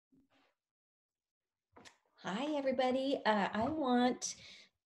Hi, everybody. I want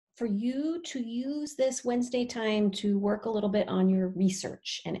for you to use this Wednesday time to work a little bit on your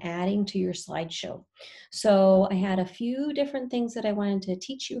research and adding to your slideshow. So I had a few different things that I wanted to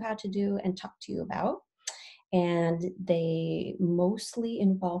teach you how to do and talk to you about. And they mostly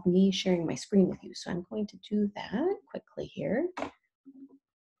involve me sharing my screen with you. So I'm going to do that quickly here.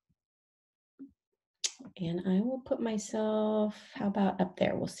 And I will put myself, how about up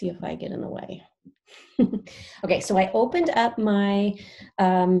there? We'll see if I get in the way. Okay, so I opened up my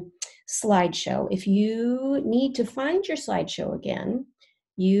slideshow. If you need to find your slideshow again,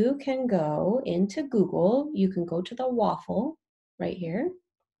 you can go into Google. You can go to the waffle right here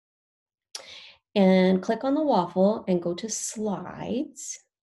and click on the waffle and go to slides,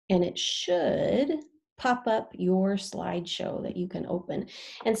 and it should pop up your slideshow that you can open.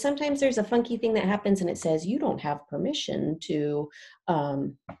 And sometimes there's a funky thing that happens and it says you don't have permission to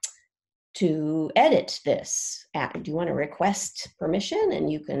edit this. Do you want to request permission?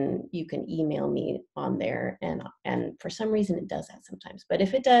 And you can email me on there, and for some reason it does that sometimes. But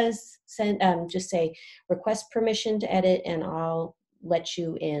if it does, send just say request permission to edit, and I'll let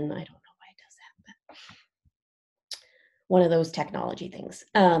you in. I don't know why it does that, but one of those technology things.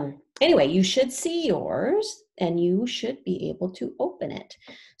 Anyway, you should see yours, and you should be able to open it.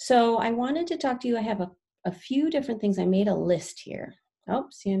 So I wanted to talk to you. I have a few different things. I made a list here. Oh,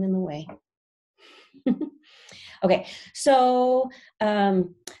 see, I'm in the way. Okay, so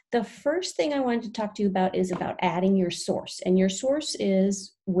the first thing I wanted to talk to you about is about adding your source. And your source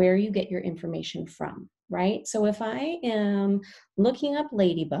is where you get your information from, right? So if I am looking up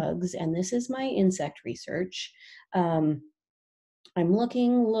ladybugs, and this is my insect research, I'm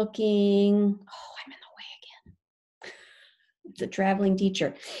looking, oh, I'm in the way again. It's a traveling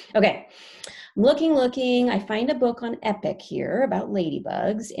teacher. Okay. Looking, I find a book on Epic here about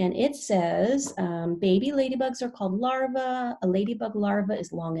ladybugs, and it says baby ladybugs are called larvae. A ladybug larva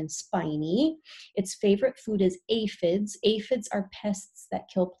is long and spiny. Its favorite food is aphids. Aphids are pests that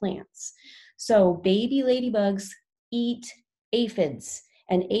kill plants. So baby ladybugs eat aphids,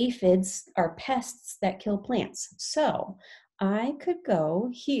 and aphids are pests that kill plants. So I could go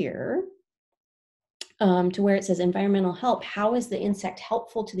here to where it says environmental help. How is the insect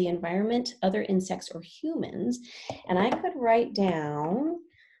helpful to the environment, other insects, or humans? And I could write down,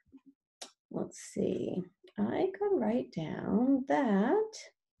 let's see, I could write down that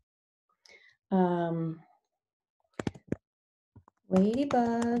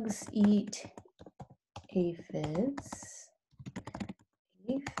ladybugs eat aphids,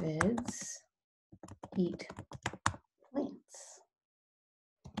 aphids eat plants.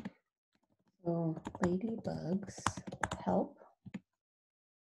 So ladybugs help.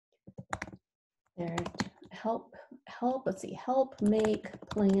 They're help, let's see, help make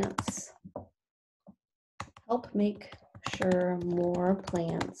plants, help make sure more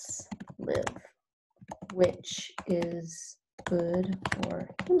plants live, which is good for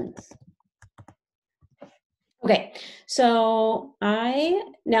humans. Okay, so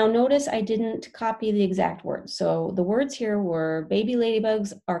now notice I didn't copy the exact words. So the words here were baby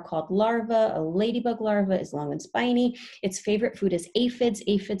ladybugs are called larvae. A ladybug larva is long and spiny. Its favorite food is aphids.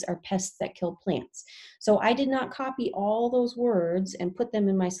 Aphids are pests that kill plants. So I did not copy all those words and put them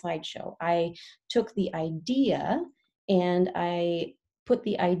in my slideshow. I took the idea and I put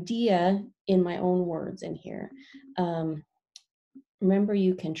the idea in my own words in here. Remember,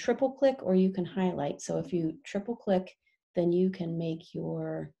 you can triple click or you can highlight. So if you triple click, then you can make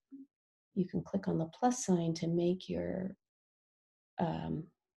you can click on the plus sign to make your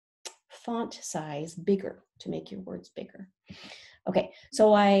font size bigger, to make your words bigger. Okay,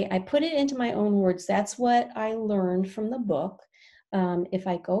 so I put it into my own words. That's what I learned from the book. If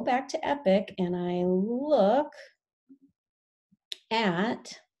I go back to Epic and I look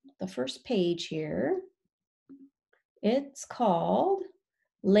at the first page here, it's called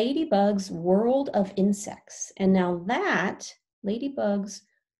Ladybug's World of Insects. And now that, Ladybug's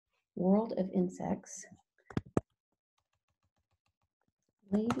World of Insects,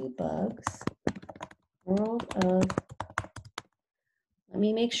 Ladybug's World of, let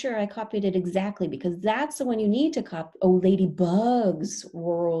me make sure I copied it exactly, because that's the one you need to copy. Oh, Ladybug's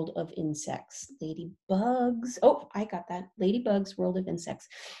World of Insects. Ladybugs, oh, I got that. Ladybug's World of Insects.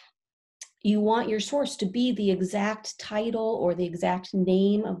 You want your source to be the exact title or the exact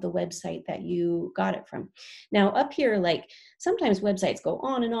name of the website that you got it from. Now up here, like sometimes websites go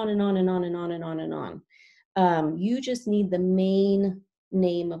on and on and on and on and on and on and on. You just need the main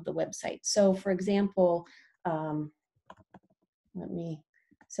name of the website. So for example,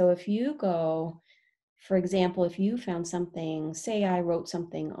 so if you go, for example, if you found something, say I wrote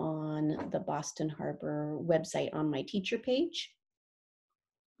something on on the Boston Harbor website on my teacher page.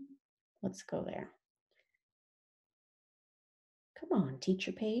 Let's go there. Come on,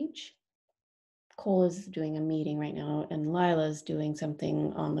 teacher page. Cole is doing a meeting right now and Lila's doing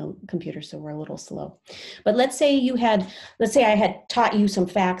something on the computer, so we're a little slow. But let's say I had taught you some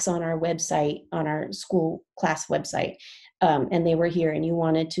facts on our website, on our school class website, and they were here and you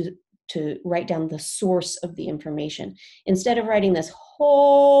wanted to write down the source of the information. Instead of writing this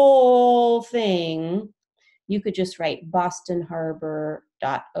whole thing, you could just write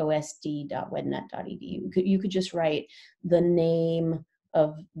bostonharbor.osd.wednet.edu. You could just write the name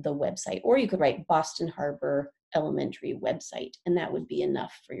of the website, or you could write Boston Harbor Elementary website, and that would be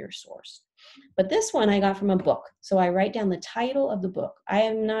enough for your source. But this one I got from a book, so I write down the title of the book. I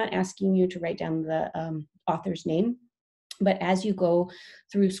am not asking you to write down the author's name, but as you go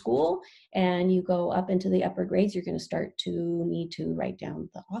through school and you go up into the upper grades, you're going to start to need to write down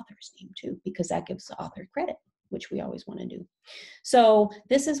the author's name too, because that gives the author credit, which we always want to do. So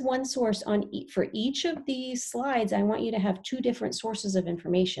this is one source for each of these slides. I want you to have 2 different sources of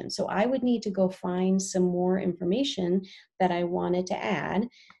information. So I would need to go find some more information that I wanted to add,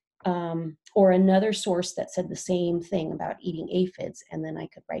 or another source that said the same thing about eating aphids, and then I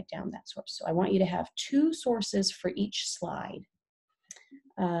could write down that source. So I want you to have 2 sources for each slide.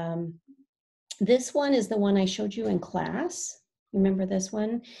 This one is the one I showed you in class. Remember this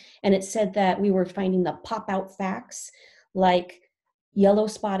one? And it said that we were finding the pop-out facts, like yellow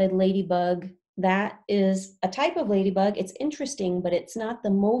spotted ladybug. That is a type of ladybug. It's interesting, but it's not the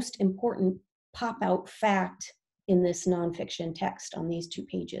most important pop-out fact in this nonfiction text on these 2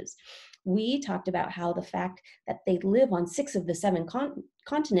 pages. We talked about how the fact that they live on 6 of the 7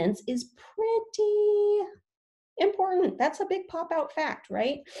 continents is pretty important. That's a big pop-out fact,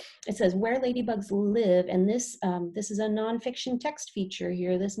 right? It says where ladybugs live, and this is a nonfiction text feature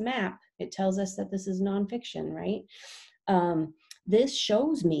here, this map. It tells us that this is nonfiction, right? This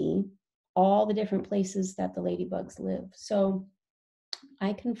shows me all the different places that the ladybugs live. So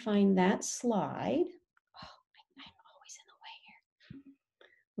I can find that slide. Oh, I'm always in the way here.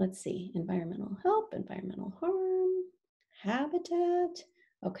 Let's see, environmental help, environmental harm, habitat.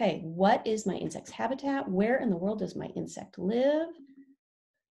 Okay, what is my insect's habitat? Where in the world does my insect live?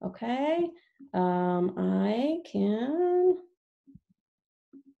 Okay, I can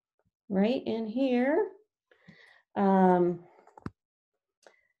write in here,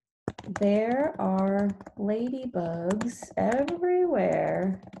 there are ladybugs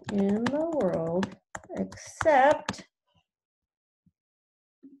everywhere in the world except,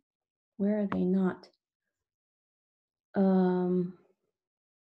 where are they not?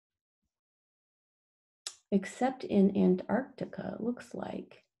 Except in Antarctica, it looks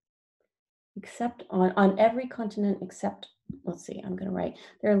like. Except on every continent except, let's see, I'm gonna write,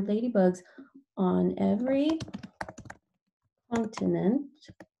 there are ladybugs on every continent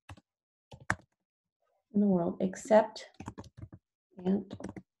in the world except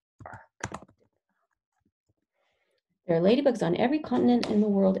Antarctica. There are ladybugs on every continent in the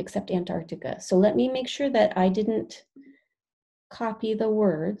world except Antarctica. So let me make sure that I didn't copy the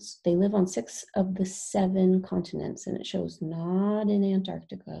words. They live on 6 of the 7 continents, and it shows not in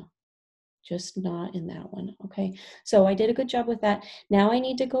Antarctica, just not in that one. Okay, so I did a good job with that. Now I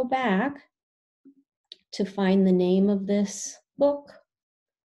need to go back to find the name of this book,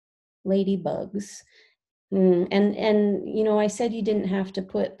 Ladybugs. And you know, I said you didn't have to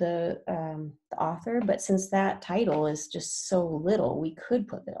put the author, but since that title is just so little, we could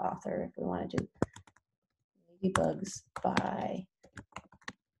put the author if we wanted to. Ladybugs by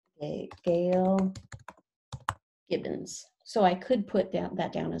Gail Gibbons. So I could put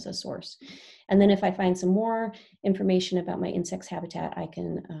that down as a source. And then if I find some more information about my insect's habitat, I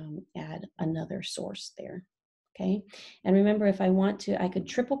can add another source there. Okay, and remember, if I want to, I could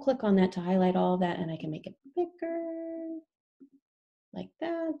triple click on that to highlight all of that, and I can make it bigger like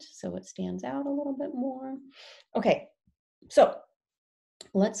that so it stands out a little bit more. Okay, so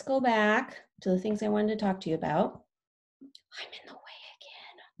let's go back to the things I wanted to talk to you about. I'm in the way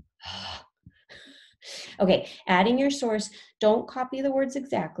again. Okay, adding your source, don't copy the words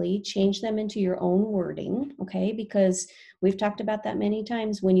exactly, change them into your own wording, okay? Because we've talked about that many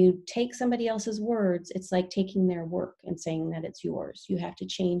times. When you take somebody else's words, it's like taking their work and saying that it's yours. You have to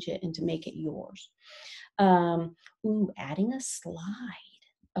change it and to make it yours. Adding a slide.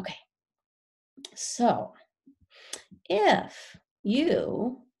 Okay, so if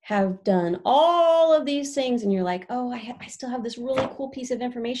you have done all of these things and you're like, oh, I still have this really cool piece of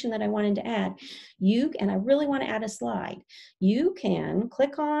information that I wanted to add, and I really want to add a slide, you can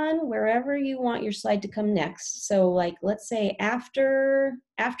click on wherever you want your slide to come next. So like, let's say after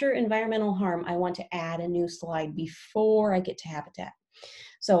environmental harm, I want to add a new slide before I get to habitat.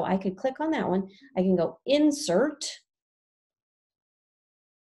 So I could click on that one. I can go insert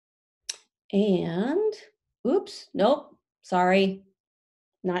and oops, nope, sorry,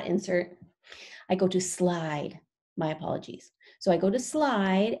 not insert. I go to slide, my apologies. So I go to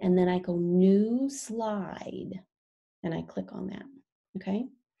slide and then I go new slide and I click on that, okay?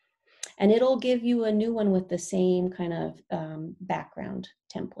 And it'll give you a new one with the same kind of background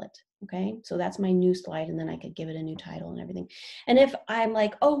template, okay? So that's my new slide and then I could give it a new title and everything. And if I'm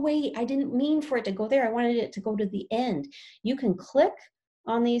like, oh wait, I didn't mean for it to go there, I wanted it to go to the end, you can click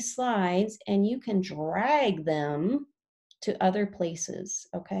on these slides and you can drag them to other places,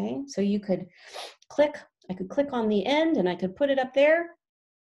 okay? So you could I could click on the end and I could put it up there,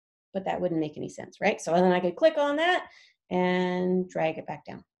 but that wouldn't make any sense, right? So then I could click on that and drag it back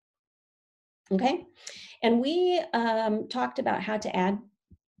down, okay? And we talked about how to add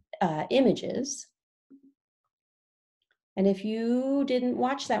images. And if you didn't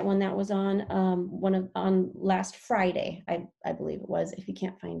watch that one, that was on on last Friday, I believe it was. If you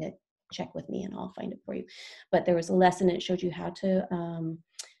can't find it, check with me and I'll find it for you. But there was a lesson that showed you how to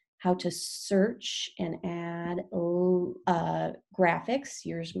search and add graphics.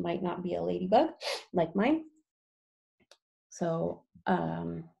 Yours might not be a ladybug like mine. So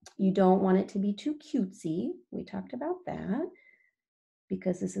you don't want it to be too cutesy. We talked about that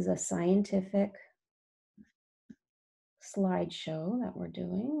because this is a scientific slideshow that we're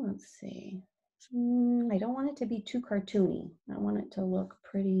doing. Let's see. I don't want it to be too cartoony. I want it to look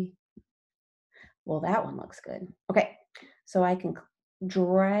pretty. Well, that one looks good. Okay, so I can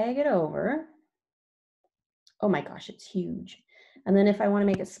drag it over. Oh my gosh, it's huge. And then if I want to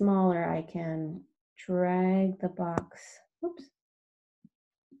make it smaller, I can drag the box. Oops.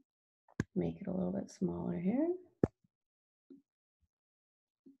 Make it a little bit smaller here.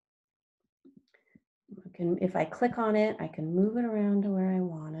 If I click on it, I can move it around to where I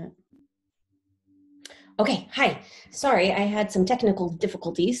want it. Okay, hi. Sorry, I had some technical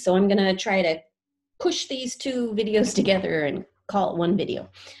difficulties, so I'm gonna try to push these two videos together and call it one video.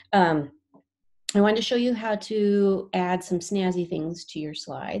 I wanted to show you how to add some snazzy things to your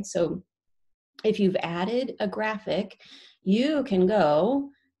slides. So if you've added a graphic, you can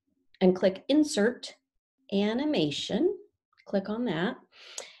go and click Insert Animation, click on that,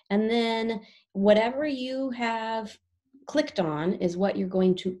 and then whatever you have clicked on is what you're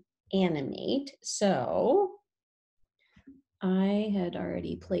going to animate. So I had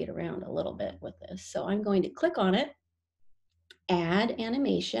already played around a little bit with this, so I'm going to click on it, add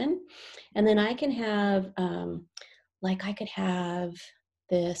animation, and then I can have, like I could have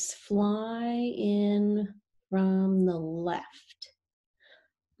this fly in from the left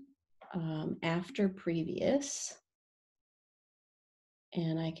after previous,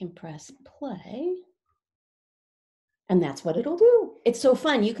 and I can press play, and that's what it'll do. It's so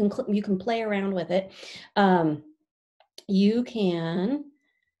fun. You can play around with it. You can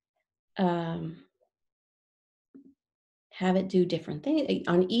have it do different things.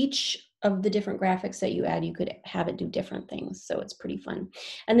 On each of the different graphics that you add, you could have it do different things. So it's pretty fun.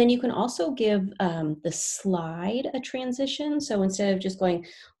 And then you can also give the slide a transition. So instead of just going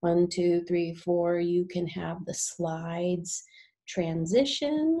 1, 2, 3, 4, you can have the slides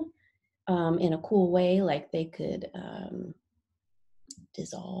transition in a cool way, like they could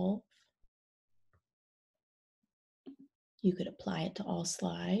dissolve. You could apply it to all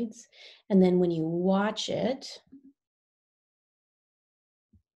slides. And then when you watch it,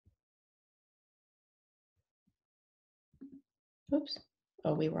 oops,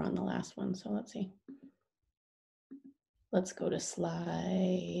 oh, we were on the last one, so let's see. Let's go to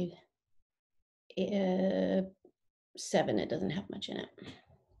slide 7. It doesn't have much in it.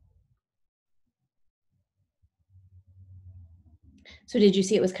 So did you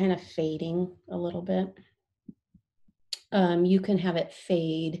see it was kind of fading a little bit? You can have it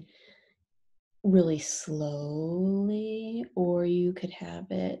fade really slowly, or you could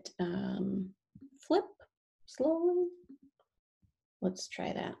have it flip slowly. Let's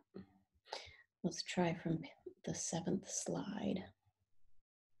try that. Let's try from the 7th slide.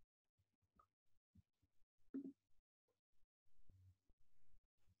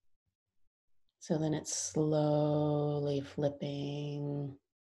 So then it's slowly flipping,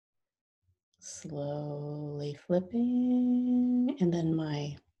 and then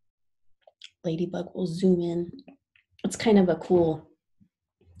my ladybug will zoom in. It's kind of a cool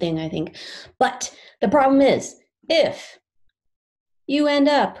thing, I think. But the problem is, if you end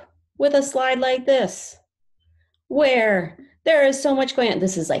up with a slide like this, where there is so much going on,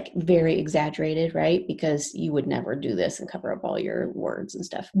 this is like very exaggerated, right? Because you would never do this and cover up all your words and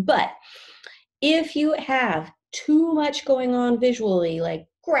stuff. But if you have too much going on visually, like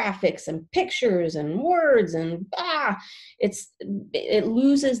graphics and pictures and words and it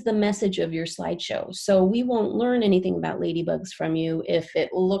loses the message of your slideshow. So we won't learn anything about ladybugs from you if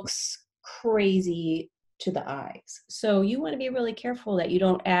it looks crazy to the eyes. So you want to be really careful that you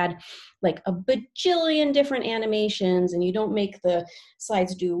don't add like a bajillion different animations and you don't make the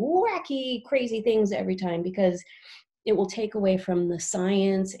slides do wacky, crazy things every time, because it will take away from the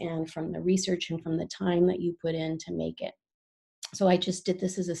science and from the research and from the time that you put in to make it. So I just did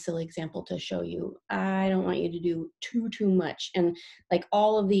this as a silly example to show you, I don't want you to do too much. And like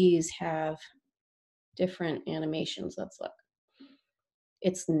all of these have different animations. Let's look.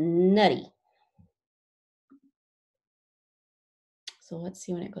 It's nutty. So let's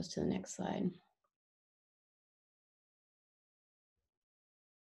see when it goes to the next slide.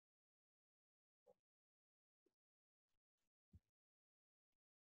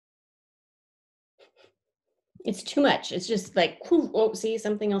 It's too much. It's just like, oh, see,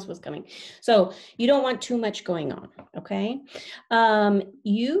 something else was coming. So you don't want too much going on, okay?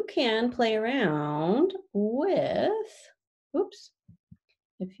 You can play around with, oops,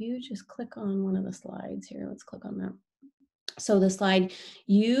 if you just click on one of the slides here, let's click on that. So the slide,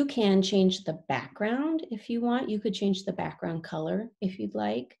 you can change the background if you want. You could change the background color if you'd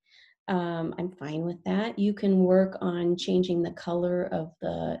like. I'm fine with that. You can work on changing the color of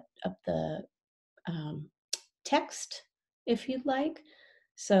the text if you'd like.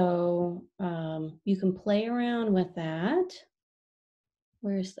 So you can play around with that.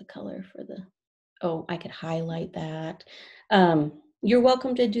 Where's the color for the, oh, I could highlight that. You're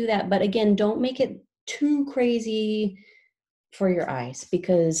welcome to do that, but again, don't make it too crazy for your eyes,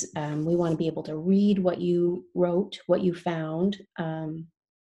 because we want to be able to read what you wrote, what you found,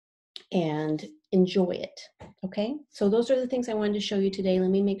 and enjoy it. Okay, so those are the things I wanted to show you today.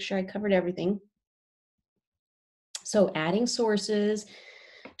 Let me make sure I covered everything. So adding sources,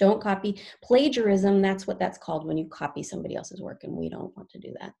 don't copy. Plagiarism, that's what that's called when you copy somebody else's work, and we don't want to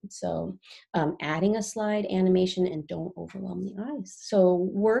do that. So adding a slide animation, and don't overwhelm the eyes. So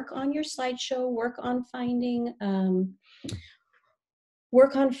work on your slideshow, work on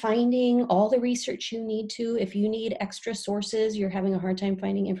finding all the research you need to. If you need extra sources, you're having a hard time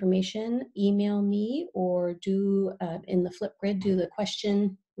finding information, email me, or do in the Flipgrid, do the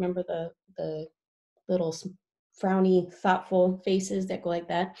question. Remember the little frowny, thoughtful faces that go like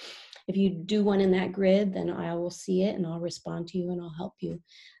that. If you do one in that grid, then I will see it and I'll respond to you and I'll help you.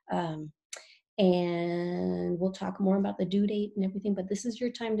 And we'll talk more about the due date and everything, but this is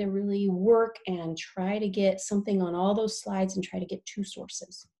your time to really work and try to get something on all those slides and try to get 2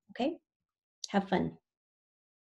 sources, okay? Have fun.